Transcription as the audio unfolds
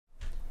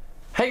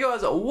Hey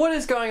guys, what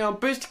is going on?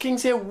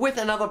 BoosterKings here with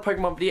another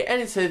Pokemon video,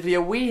 and in today's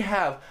video we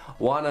have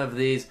one of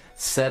these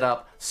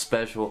setup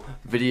special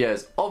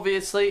videos.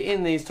 Obviously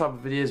in these type of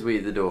videos we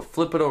either do a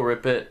flip it or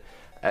rip it,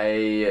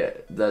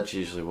 that's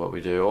usually what we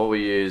do, or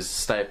we use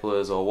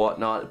staplers or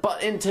whatnot.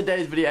 But in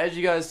today's video, as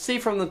you guys see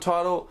from the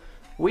title,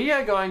 we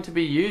are going to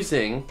be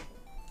using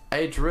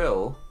a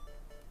drill.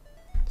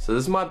 So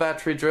this is my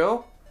battery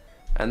drill,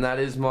 and that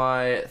is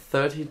my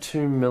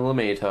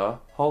 32mm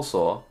hole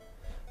saw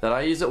that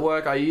I use at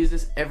work. I use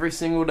this every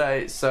single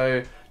day,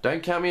 so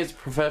don't count me as a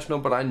professional,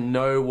 but I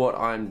know what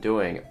I'm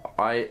doing.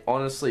 I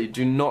honestly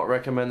do not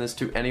recommend this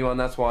to anyone.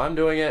 That's why I'm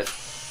doing it,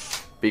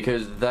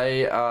 because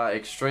they are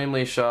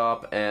extremely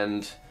sharp,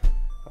 and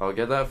I'll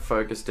get that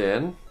focused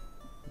in.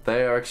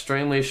 They are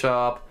extremely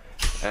sharp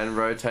and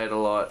rotate a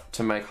lot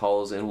to make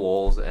holes in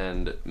walls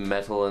and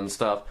metal and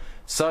stuff.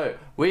 So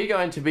we're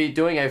going to be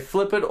doing a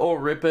flip it or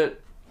rip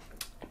it,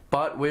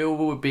 but we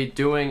will be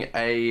doing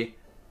a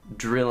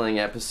drilling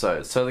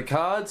episode. So the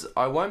cards,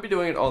 I won't be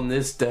doing it on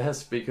this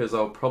desk because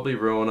I'll probably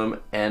ruin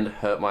them and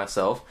hurt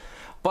myself,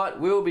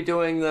 but we will be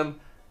doing them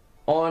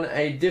on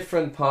a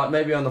different part,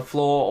 maybe on the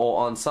floor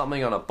or on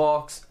something, on a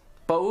box.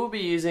 But we'll be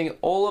using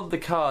all of the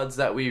cards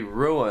that we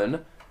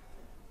ruin,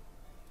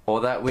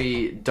 or that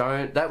we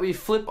don't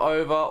flip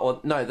over, or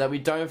no, that we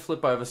don't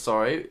flip over,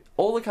 sorry.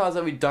 All the cards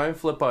that we don't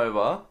flip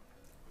over,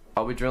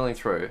 I'll be drilling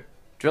straight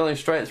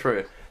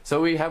through. So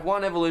we have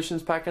one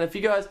evolutions pack, and if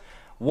you guys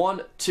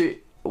want to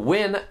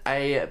win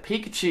a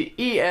Pikachu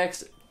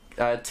EX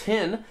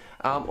tin,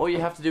 all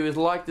you have to do is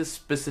like this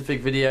specific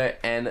video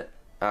and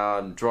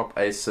drop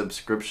a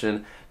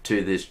subscription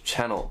to this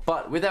channel.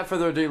 But without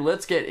further ado,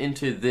 let's get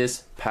into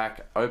this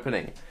pack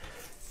opening.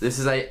 This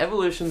is a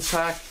evolutions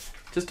pack,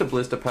 just a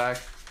blister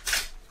pack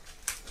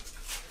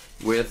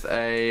with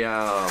a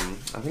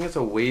I think it's a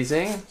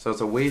Weezing, so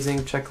it's a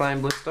Weezing check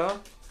lane blister.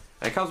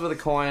 And it comes with a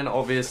coin,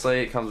 obviously.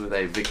 It comes with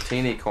a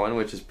Victini coin,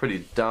 which is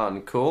pretty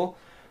darn cool.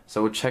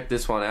 So we'll check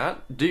this one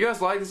out. Do you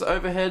guys like this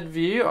overhead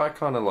view? I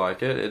kind of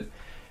like it.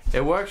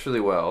 It works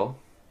really well.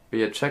 But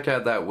yeah, check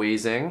out that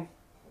Weezing.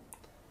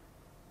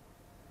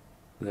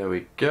 There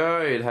we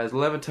go. It has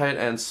levitate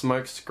and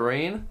smoke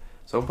screen.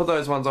 So we'll put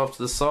those ones off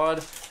to the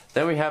side.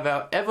 Then we have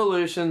our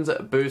Evolutions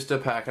booster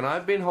pack, and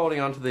I've been holding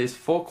on to these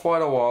for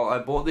quite a while. I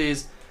bought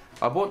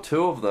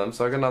two of them,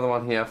 so I got another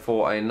one here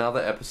for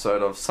another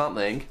episode of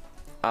something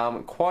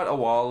quite a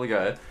while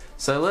ago.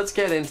 So let's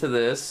get into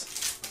this.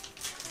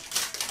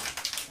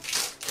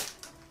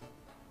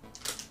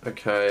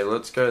 Okay,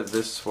 let's go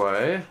this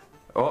way.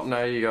 Oh,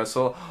 no, you guys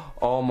saw.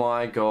 Oh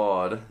my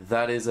god,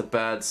 that is a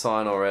bad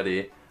sign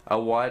already. A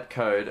white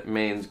code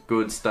means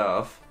good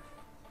stuff.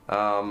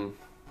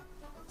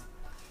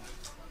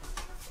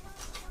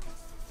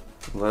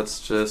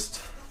 Let's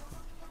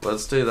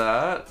do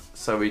that.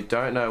 So we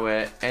don't know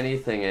where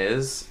anything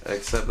is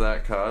except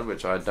that card,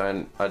 which I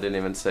didn't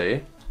even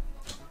see.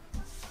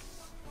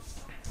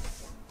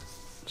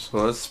 So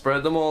let's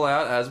spread them all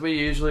out as we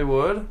usually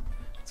would.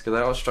 Let's get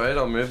that all straight.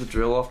 I'll move the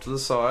drill off to the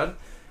side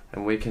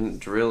and we can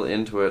drill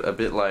into it a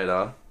bit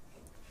later.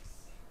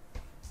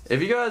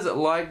 If you guys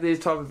like these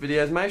type of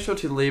videos, make sure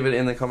to leave it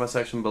in the comment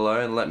section below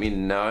and let me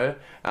know.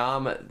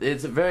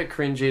 It's very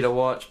cringy to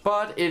watch,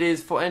 but it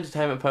is for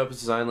entertainment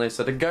purposes only,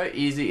 so to go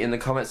easy in the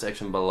comment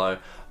section below.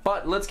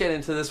 But let's get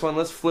into this one.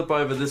 Let's flip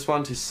over this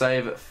one to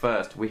save it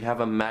first. We have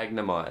a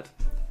Magnemite.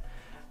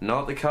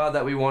 Not the card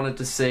that we wanted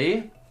to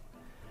see,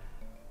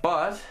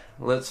 but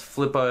let's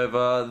flip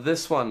over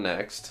this one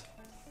next.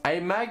 A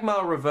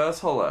Magmar reverse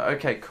holo.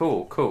 Okay,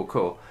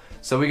 cool.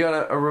 So we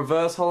got a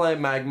reverse holo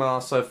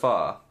Magmar so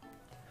far.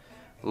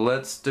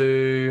 Let's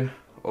do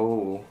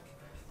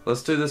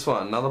this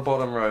one, another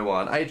bottom row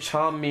one. A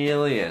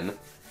Charmeleon.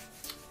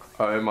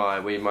 Oh my,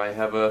 we may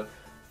have a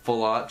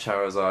full art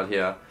Charizard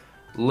here.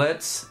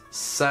 Let's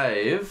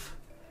save.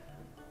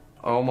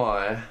 Oh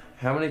my,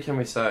 how many can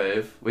we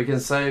save? We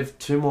can save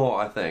two more,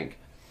 I think.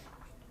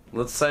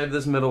 Let's save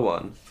this middle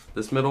one.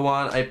 This middle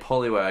one, a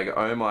Poliwag.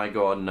 Oh my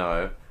god,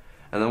 no.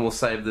 And then we'll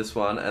save this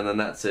one, and then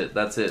that's it.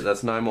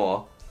 That's no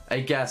more. A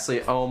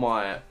Ghastly. Oh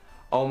my.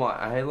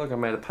 Hey, look, I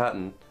made a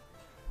pattern.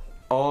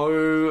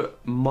 Oh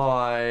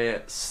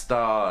my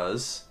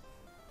stars.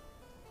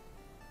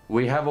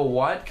 We have a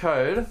white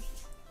code,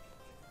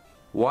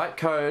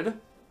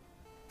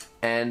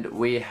 and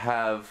we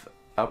have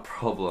a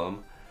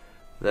problem.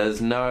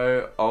 There's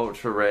no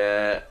ultra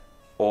rare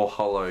or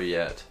holo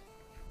yet,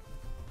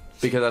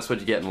 because that's what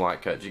you get in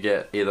white code. You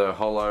get either a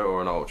holo or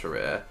an ultra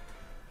rare.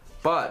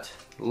 But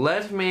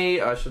let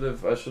me, I should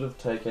have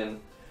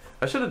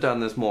done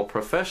this more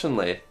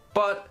professionally.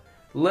 But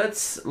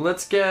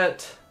let's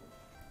get.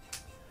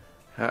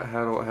 How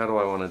do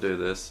I want to do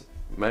this?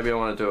 Maybe I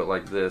want to do it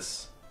like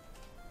this.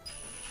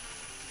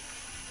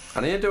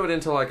 I need to do it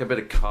into like a bit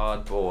of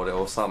cardboard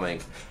or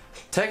something.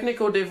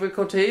 Technical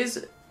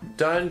difficulties,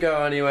 don't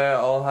go anywhere.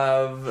 I'll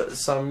have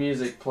some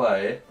music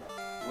play.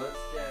 Let's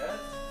get.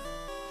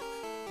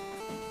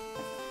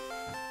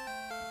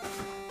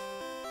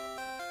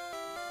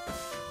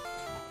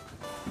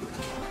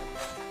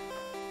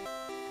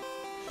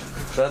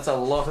 That's a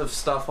lot of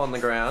stuff on the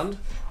ground.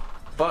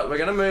 But we're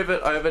gonna move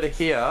it over to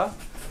here.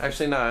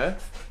 Actually, no.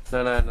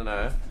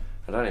 No.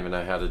 I don't even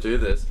know how to do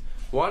this.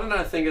 Why didn't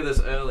I think of this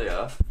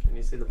earlier? Can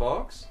you see the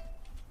box?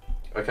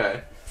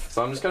 Okay,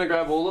 so I'm just gonna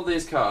grab all of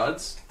these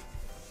cards.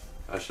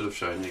 I should have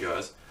shown you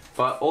guys.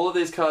 But all of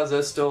these cards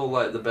are still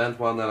like the bent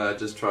one that I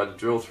just tried to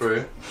drill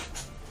through.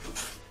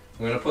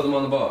 I'm gonna put them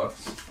on the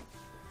box.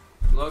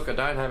 Look, I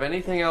don't have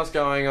anything else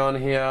going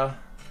on here.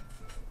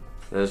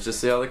 There's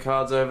just the other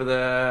cards over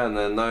there, and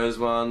then those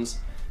ones.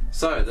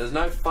 So, there's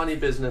no funny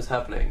business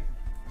happening.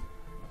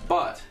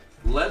 But,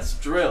 let's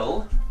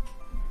drill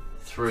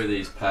through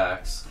these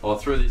packs, or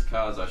through these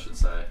cards I should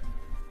say.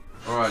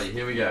 Alrighty,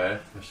 here we go.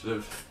 I should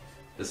have...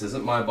 This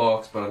isn't my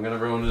box, but I'm gonna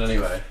ruin it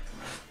anyway.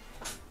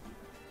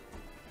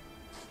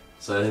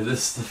 So,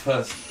 this is the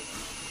first...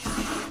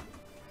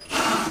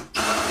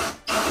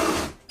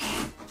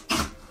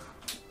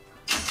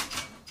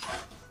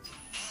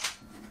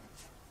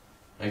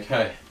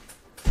 Okay.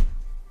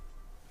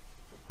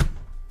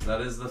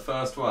 That is the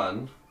first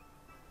one.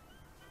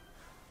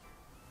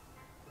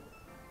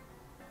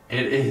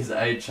 It is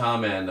a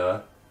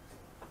Charmander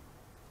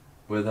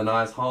with a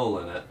nice hole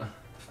in it.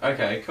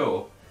 Okay,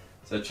 cool.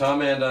 So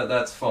Charmander,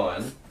 that's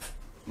fine.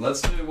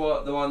 Let's do the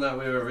one that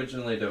we were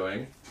originally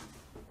doing.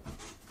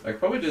 I could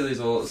probably do these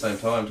all at the same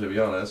time, to be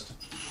honest.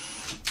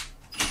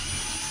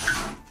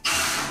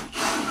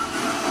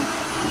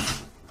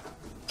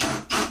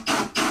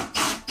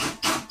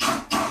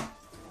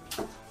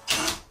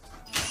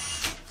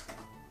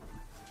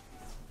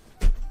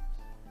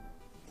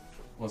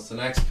 What's the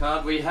next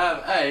card? We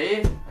have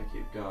I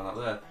keep going up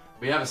there.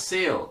 We have a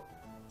seal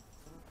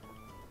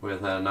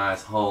with a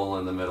nice hole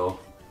in the middle.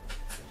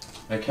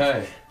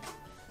 Okay,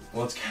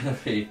 what's gonna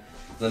be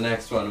the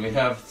next one? We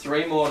have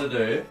 3 more to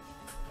do.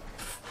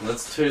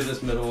 Let's do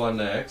this middle one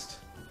next.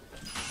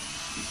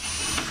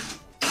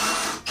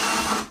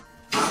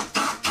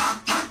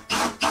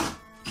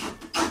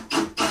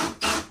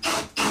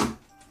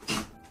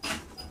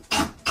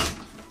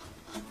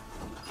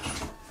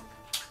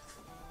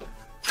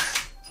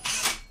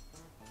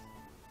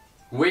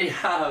 We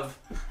have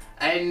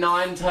a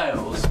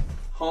Ninetales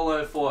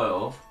hollow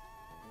foil.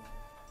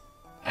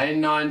 A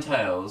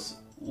Ninetales.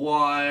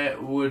 Why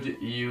would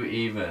you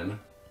even?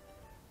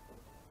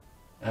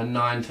 A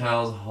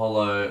Ninetales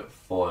hollow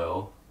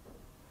foil.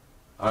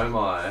 Oh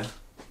my.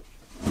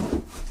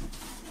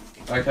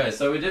 Okay,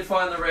 so we did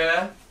find the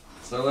rare.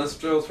 So let's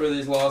drill through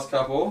these last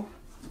couple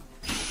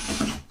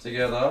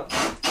together.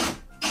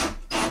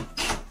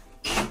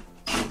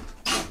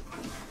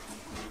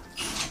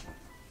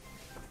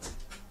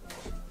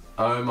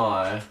 Oh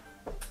my.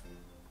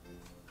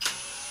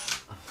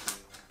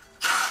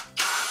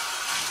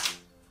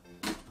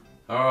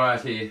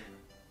 Alrighty.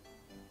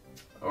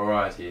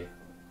 Alrighty.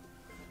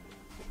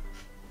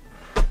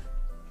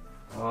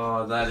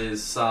 Oh, that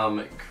is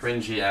some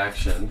cringy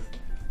action.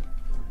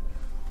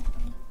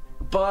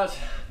 But,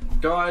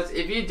 guys,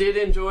 if you did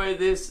enjoy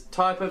this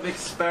type of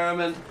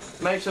experiment,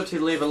 make sure to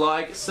leave a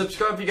like.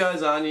 Subscribe if you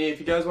guys are new. If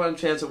you guys want a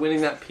chance of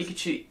winning that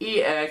Pikachu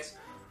EX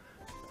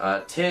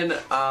tin,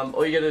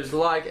 all you gotta do is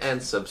like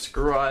and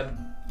subscribe.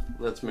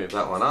 Let's move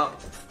that one up.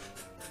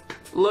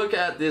 Look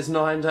at this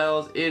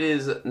Ninetales. It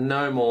is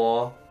no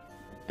more.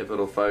 If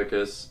it'll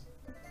focus.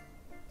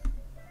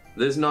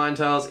 This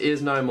Ninetales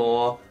is no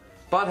more.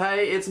 But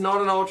hey, it's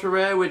not an ultra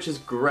rare, which is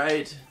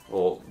great.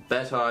 Or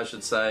better, I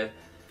should say.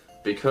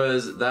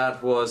 Because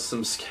that was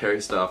some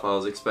scary stuff I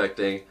was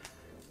expecting.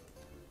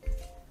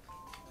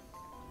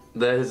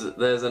 There's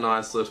a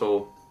nice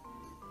little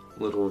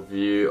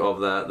view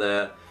of that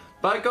there.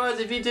 But guys,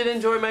 if you did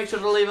enjoy, make sure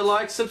to leave a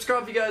like,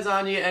 subscribe if you guys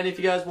are new, and if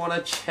you guys want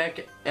to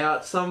check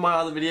out some of my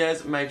other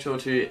videos, make sure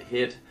to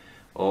hit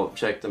or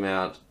check them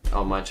out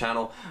on my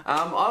channel.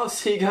 I'll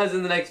see you guys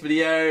in the next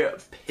video.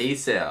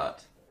 Peace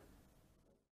out.